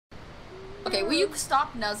Okay, will you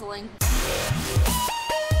stop nuzzling?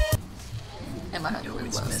 And my I hunter know really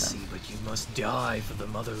it's loves messy, them. but you must die for the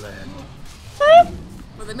motherland.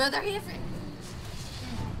 For the mother heifer.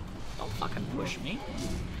 Don't fucking push me.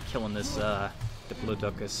 Killing this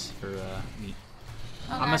Diplodocus for meat.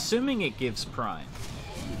 Okay. I'm assuming it gives prime.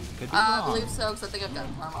 Could be I wrong. believe so, because I think I've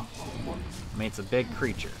gotten prime off before. I mean, it's a big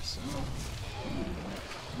creature, so.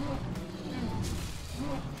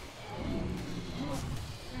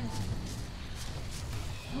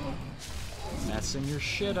 Messing your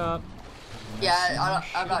shit up. Yeah,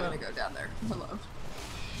 I'm not gonna go down there. Hello.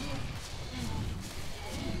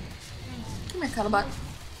 Come here, Cuddlebutt.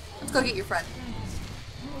 Let's go get your friend.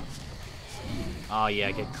 Oh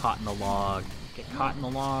yeah, get caught in the log. Get caught in the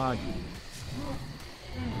log.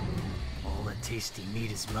 All that tasty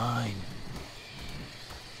meat is mine.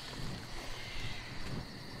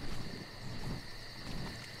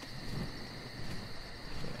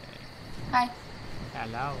 Hi.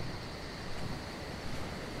 Hello.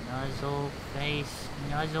 Nuzzle face,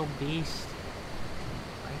 nuzzle beast.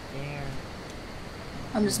 Right there.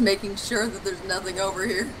 I'm just making sure that there's nothing over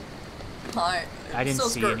here. Hi. I didn't So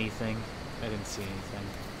see skirt. anything. I didn't see anything.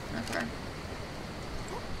 Okay.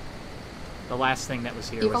 The last thing that was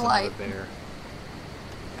here Keep was a another light. bear.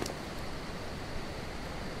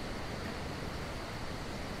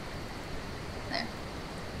 There.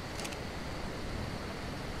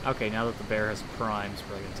 Okay, now that the bear has prime, it's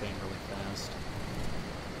probably gonna tame really fast.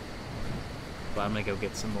 But I'm gonna go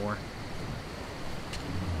get some more.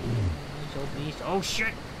 Nuzzle beast. Oh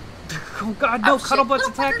shit! Oh god, no! Oh, shit. Cuddlebutt's Little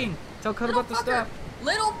fucker. attacking! Tell Cuddlebutt to stop.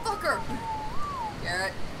 Little fucker!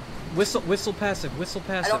 Garrett. Whistle passive, whistle I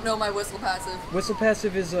passive. don't know my whistle passive. Whistle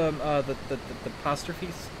passive is the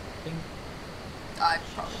apostrophes thing. I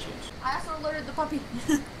probably changed. I also alerted the puppy.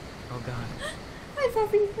 Oh god. Hi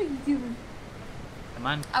puppy, what are you doing? Come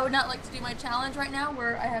on. I would not like to do my challenge right now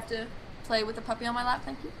where I have to play with the puppy on my lap,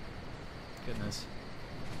 thank you. Goodness.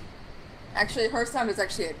 Actually, her sound is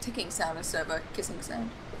actually a ticking sound instead of a kissing sound.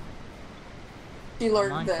 She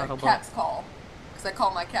learned the Cuddlebutt. cat's call, because I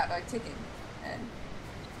call my cat by ticking, and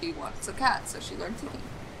she wants a cat, so she learned ticking.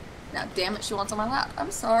 Now, damn it, she wants on my lap. I'm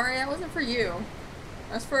sorry, that wasn't for you.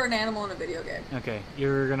 That's for an animal in a video game. Okay,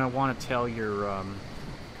 you're gonna want to tell your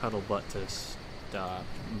Cuddlebutt to stop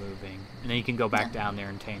moving, and then you can go back down there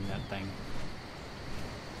and tame that thing.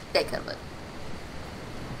 Okay, Cuddlebutt.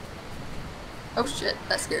 Oh shit,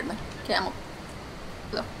 that scared me. Camel.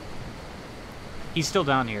 Go. He's still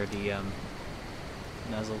down here. The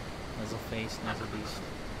nuzzle face, nuzzle beast.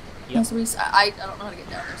 Yep. Yes, I don't know how to get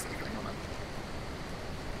down there safely. Hold on.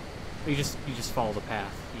 You just follow the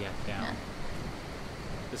path. Yeah, down. Yeah.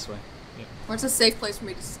 This way. Yep. Where's a safe place for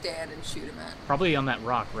me to stand and shoot him at? Probably on that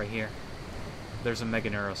rock right here. There's a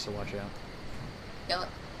Meganeuro, so watch out. Kill it.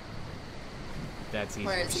 That's easier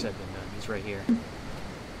Where is he? said than done. He's right here.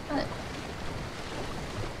 Got it.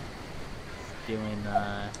 Doing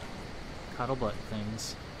Cuddlebutt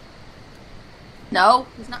things. No,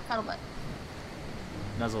 he's not Cuddlebutt.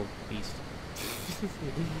 Nuzzle beast.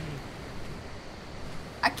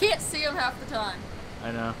 I can't see him half the time.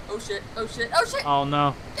 I know. Oh shit, oh shit, oh shit! Oh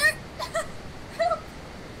no. Help!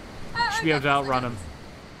 Should be able to outrun him.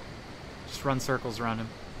 Just run circles around him.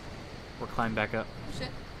 Or climb back up. Oh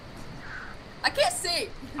shit. I can't see!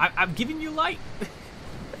 I'm giving you light.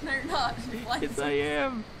 No, you're not. Yes, I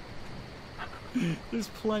am. There's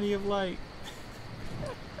plenty of light.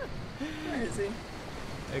 Where is he?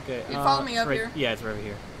 Okay. You follow me up right, here? Yeah, it's right over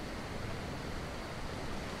here.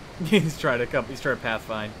 He's trying to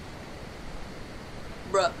pathfind.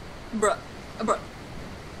 Bruh. Bruh. Bruh.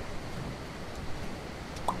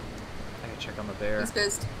 I gotta check on the bear. He's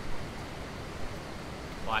pissed.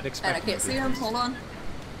 Well, I'd expect And I him can't to be see him. pissed. Hold on.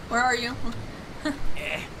 Where are you?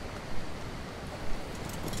 Eh.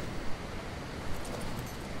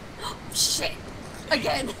 Shit!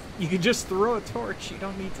 Again! You can just throw a torch. You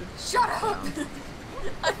don't need to. Shut up!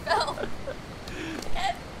 I fell.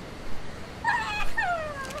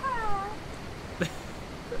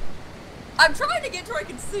 I'm trying to get to where I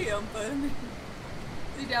can see him, but is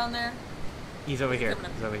he down there? He's over here. coming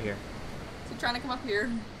up. He's over here. Is he trying to come up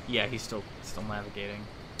here? Yeah, he's still navigating.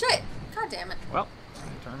 Shit! God damn it. Well,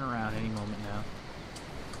 turn around any moment now.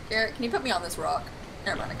 Garrett, can you put me on this rock?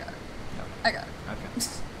 Never mind, I got it. No. I got it. Okay.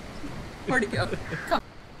 Where'd he go? Come.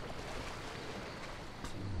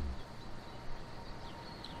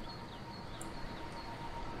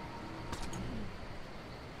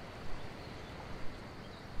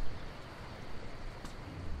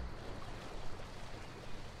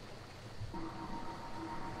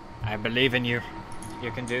 I believe in you.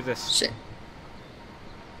 You can do this. Shit.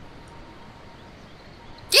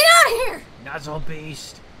 Get out of here! Nuzzle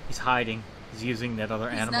beast. He's hiding. He's using that other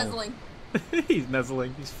animal. He's nuzzling. He's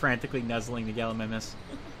nuzzling. He's frantically nuzzling the yellow menace.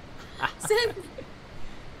 Save me.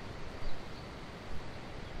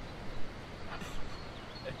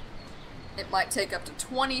 It might take up to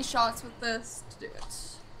 20 shots with this to do it.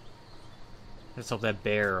 Let's hope that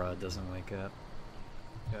bear doesn't wake up.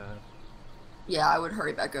 God. Yeah, I would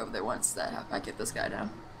hurry back over there once that I get this guy down.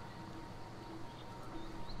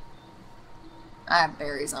 I have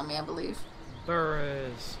berries on me, I believe.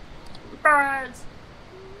 Berries. Birds!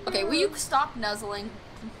 Okay, will you stop nuzzling?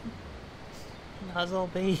 Nuzzle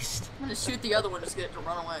beast. I'm gonna shoot the other one just to get it to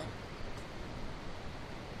run away.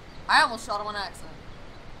 I almost shot him on accident.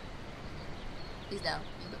 He's down.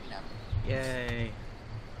 He put me down. Yay.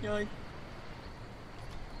 Yay.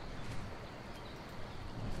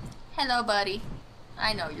 Hello, buddy.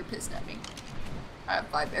 I know, you're pissed at me. I have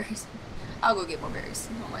 5 berries. I'll go get more berries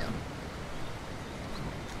on my own.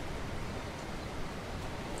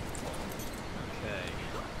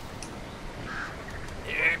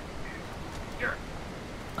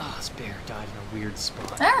 Oh, this bear died in a weird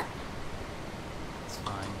spot. Ah! It's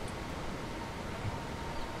fine.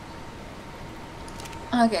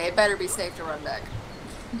 Okay, it better be safe to run back.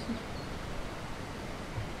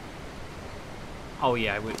 Oh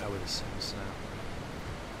yeah, I would assume so.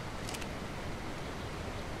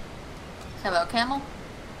 Hello, camel.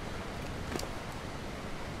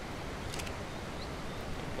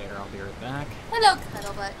 Bear, I'll be right back. Hello,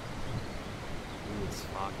 cuddlebutt. Ooh, it's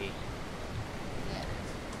foggy. Yeah, it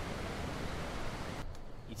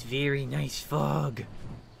It's very nice fog.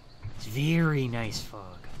 It's very nice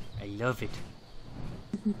fog. I love it.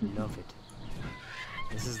 Love it.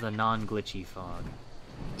 This is the non-glitchy fog.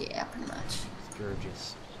 is. Yeah, pretty much. It's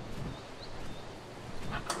gorgeous.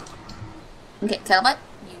 Okay, cuddlebutt,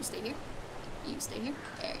 you stay here. You stay here.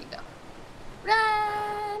 There you go.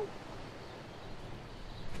 Run!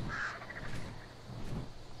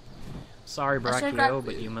 Sorry, I should've Brachio, grabbed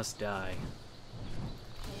but food. you must die.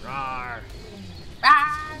 Rawr!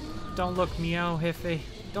 Run! Don't look, Meow Hiffy.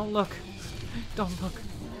 Don't look. Don't look.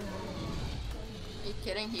 Are you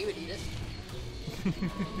kidding? He would eat it.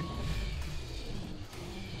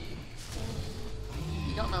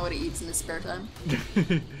 You don't know what he eats in his spare time.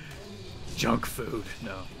 Junk food.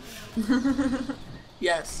 No.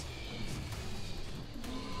 Yes.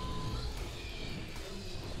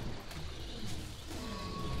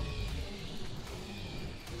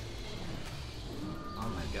 Oh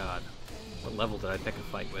my god. What level did I pick a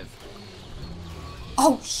fight with?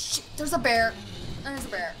 Oh shit! There's a bear. There's a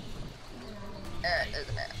bear. There's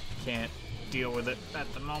a bear. Can't deal with it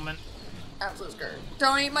at the moment. I'm so scared.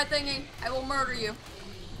 Don't eat my thingy. I will murder you.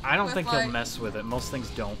 I don't With think my- he'll mess with it. Most things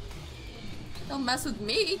don't. Don't mess with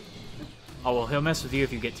me. Oh, well, he'll mess with you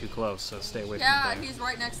if you get too close, so stay away Yeah, from the bear. he's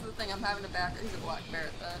right next to the thing. I'm having to back. He's a black bear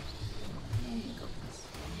at that.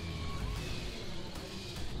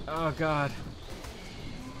 Oh god.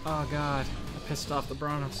 Oh god. I pissed off the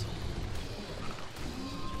Bronos.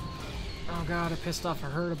 Oh god, I pissed off a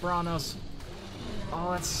herd of Bronos.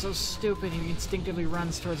 Oh, that's so stupid. He instinctively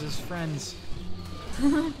runs towards his friends.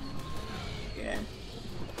 Yeah.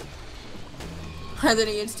 And then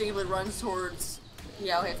he instinctively runs towards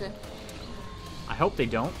Meowhaven. I hope they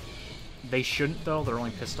don't. They shouldn't, though. They're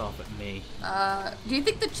only pissed off at me. Do you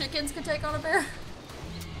think the chickens could take on a bear?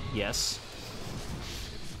 Yes.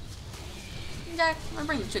 Okay, I'm gonna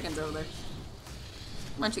bring the chickens over there.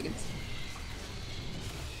 Come on, chickens.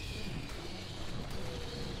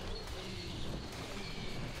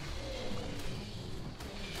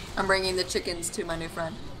 I'm bringing the chickens to my new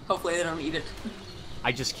friend. Hopefully they don't eat it.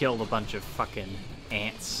 I just killed a bunch of fucking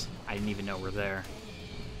ants. I didn't even know were there.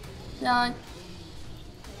 Yeah.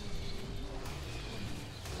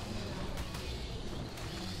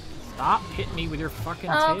 Stop hitting me with your fucking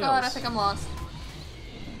Oh tails. god, I think I'm lost.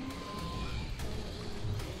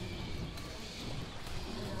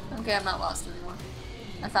 Okay, I'm not lost anymore.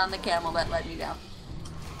 I found the camel that led me down.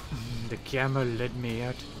 The camel led me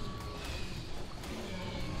out.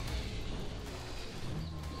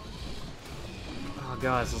 Oh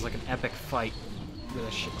god, this is like an epic fight with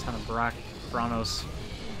a shit ton of Bronos.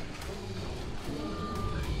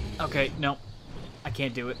 Okay, no. I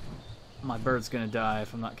can't do it. My bird's gonna die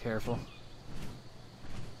if I'm not careful.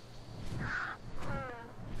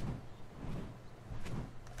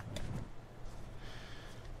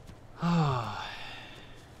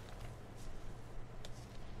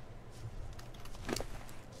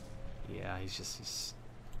 Yeah, he's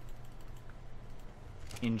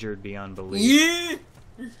injured beyond belief. Yeah!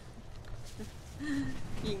 You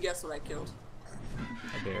can guess what I killed.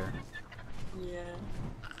 A bear. Yeah.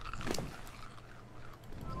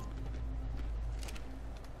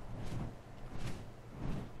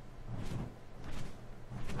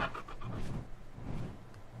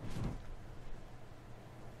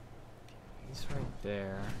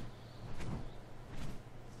 there.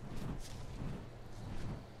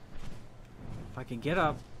 If I could get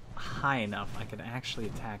up high enough, I could actually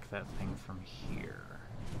attack that thing from here.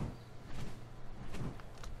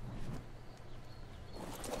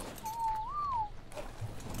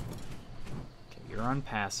 Okay, you're on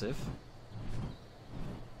passive.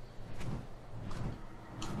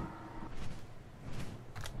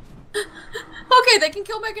 Okay, they can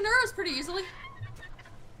kill Meganuras pretty easily.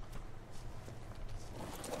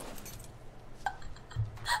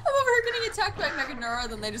 I'm over here getting attacked by Meganura,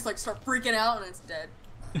 then they just like start freaking out and it's dead.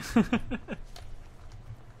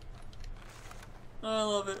 I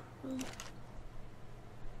love it.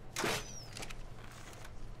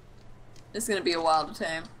 It's gonna be a while to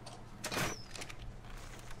tame.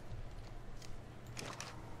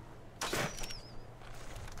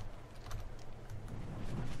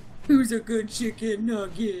 Who's a good chicken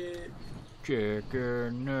nugget?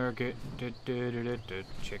 Chicken nugget, chicken nugget,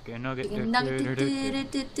 Chicken nugget, chicken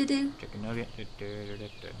nugget,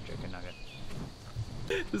 chicken nugget.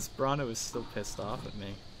 This Bronto is still pissed off at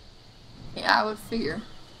me. Yeah, I would figure.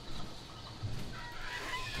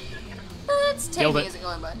 It's Killed taming it. isn't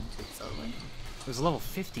going by too slowly. It was level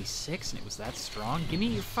 56 and it was that strong? Give me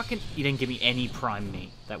your fucking... You didn't give me any prime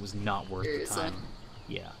meat. That was not worth Seriously? the time.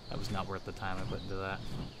 Yeah, that was not worth the time I put into that.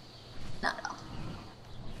 Not at all.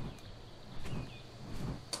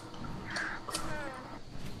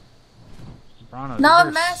 Bronto,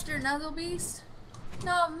 Not master, Nuzzle Beast.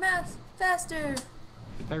 Not faster.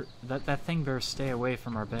 That thing better stay away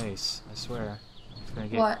from our base. I swear. It's gonna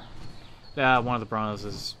get... What? One of the Bronos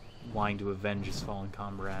is wanting to avenge his fallen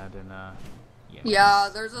comrade, and yeah. Yeah,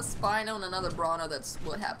 there's a Spino and another Bronto that's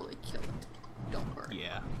will happily kill it. Don't worry.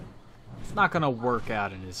 Yeah. It's not gonna work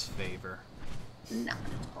out in his favor. Not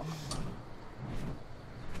at all.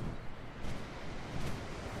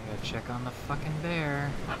 I gotta check on the fucking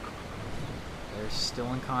bear. They're still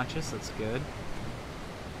unconscious, that's good.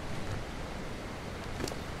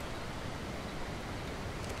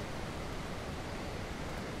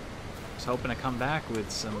 I was hoping to come back with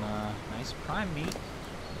some nice prime meat.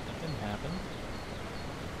 That didn't happen.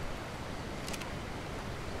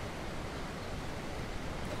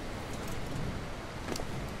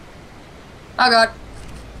 Oh god.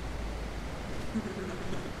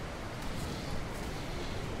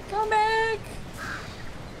 Come back!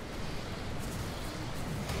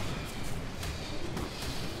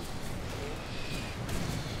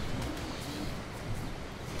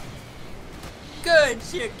 Good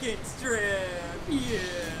chicken strip! Yeah!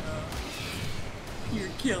 You're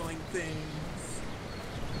killing things.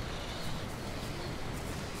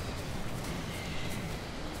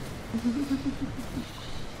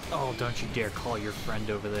 Oh, don't you dare call your friend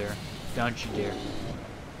over there. Don't you dare.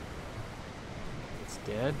 It's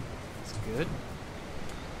dead. It's good.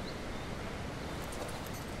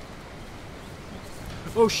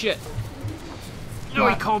 Oh shit! No,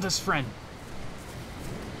 he called his friend.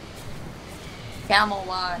 Camel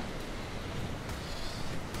why?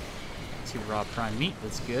 2 raw prime meat,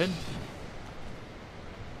 that's good.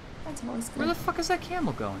 That's always good. Where the fuck is that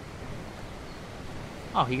camel going?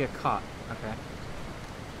 Oh, he got caught. Okay.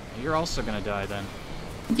 You're also gonna die then.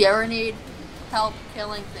 If you ever need help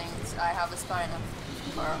killing things, I have a Spino.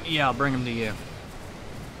 Or Yeah, I'll bring him to you.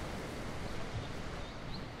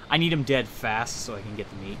 I need him dead fast so I can get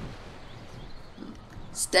the meat.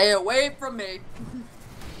 stay away from me.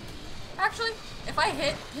 Actually, if I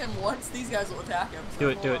hit him once, these guys will attack him. So Do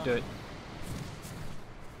it, do it, do it.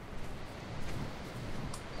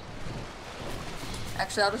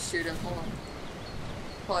 Actually, I'll just shoot him. Hold on.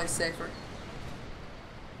 Probably safer.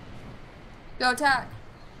 Go attack!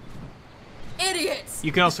 Idiots!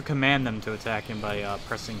 You can also command them to attack him by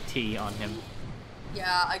pressing T on him.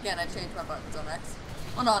 Yeah, again, I changed my buttons on X.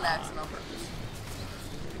 Well, not on X, and on purpose.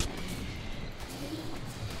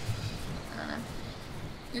 I don't know.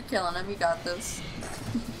 You're killing him, you got this.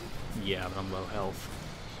 Yeah, but I'm low health.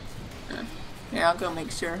 Here, I'll go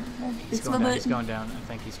make sure. He's going down, he's going down. I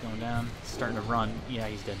think he's going down. He's starting to run. Yeah,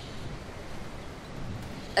 he's dead.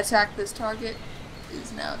 Attack this target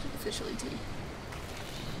is now officially T.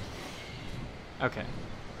 Okay,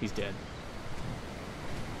 he's dead.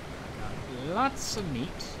 I got lots of meat.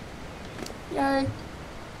 Yay.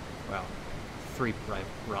 Well, 3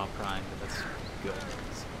 raw prime, but that's good.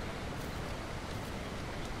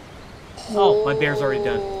 Oh, my bear's already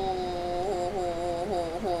done.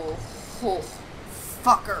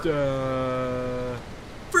 Fucker. Duh.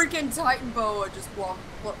 Freaking Titan Boa just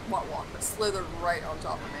slithered right on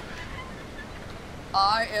top of me.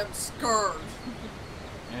 I am scared.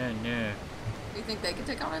 Oh no. Do you think they can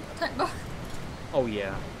take on a Titan Boa? Oh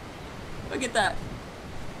yeah. Look at that.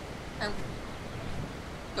 And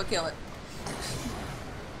go kill it.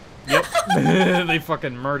 Yep. They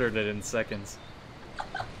fucking murdered it in seconds. Oh,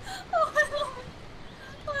 I love it.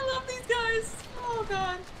 I love these guys. Oh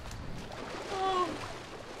god. Oh.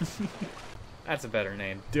 That's a better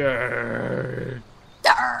name. Dirt.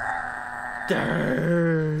 Darr.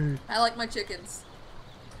 Dirt. I like my chickens.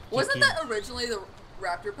 Wasn't that originally the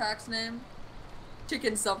Raptor Pack's name?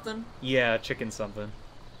 Chicken something? Yeah, chicken something.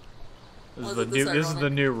 This is the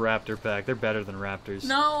new Raptor Pack. They're better than raptors.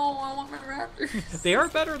 No, I want my raptors. They are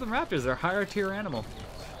better than raptors. They're a higher tier animal.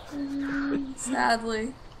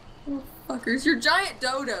 Sadly. Oh, fuckers. You're giant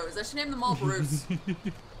dodos. I should name them all Bruce.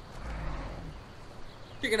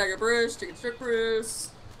 Chicken nugget Bruce, chicken strip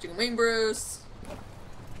Bruce, chicken wing Bruce.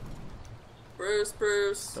 Bruce.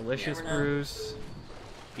 Delicious Bruce.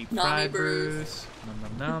 Deep Nummy fried Bruce. Bruce. Num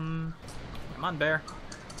num num. Come on, bear.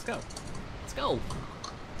 Let's go. Let's go.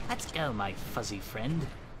 Let's go, my fuzzy friend.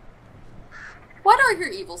 Why do I hear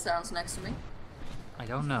evil sounds next to me? I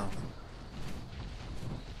don't know.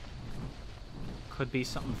 Could be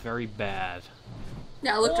something very bad.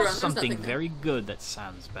 Yeah, I looked Or around. There's something nothing very good that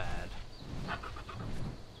sounds bad.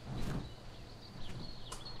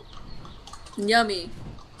 there. Yummy,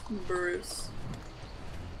 Bruce.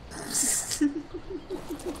 This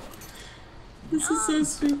is so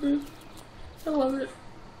stupid. I love it.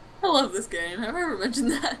 I love this game. Have I ever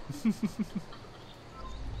mentioned that? I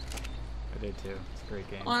did too. It's a great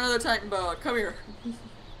game. On another Titan boa. Come here.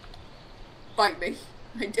 Bite me.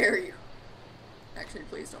 I dare you. Actually,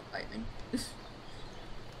 please don't bite me.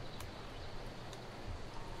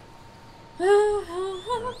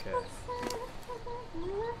 Okay.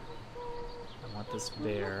 I want this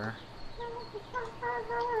bear to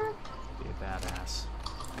be a badass.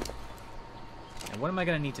 And what am I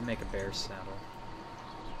gonna need to make a bear saddle?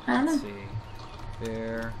 I don't know. Let's see.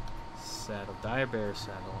 Bear saddle. Dire bear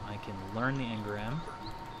saddle. I can learn the engram.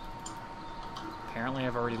 Apparently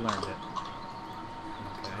I've already learned it.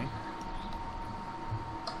 Okay.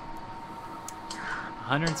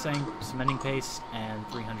 100 cementing paste and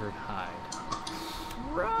 300 hide.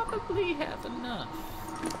 Probably have enough.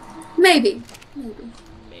 Maybe.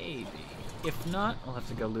 Maybe. If not, I'll have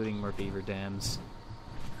to go looting more beaver dams.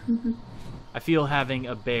 I feel having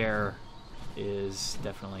a bear is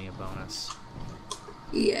definitely a bonus.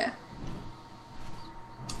 Yeah.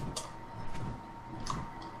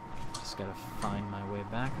 Just gotta find my way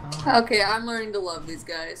back home. Okay, I'm learning to love these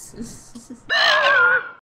guys.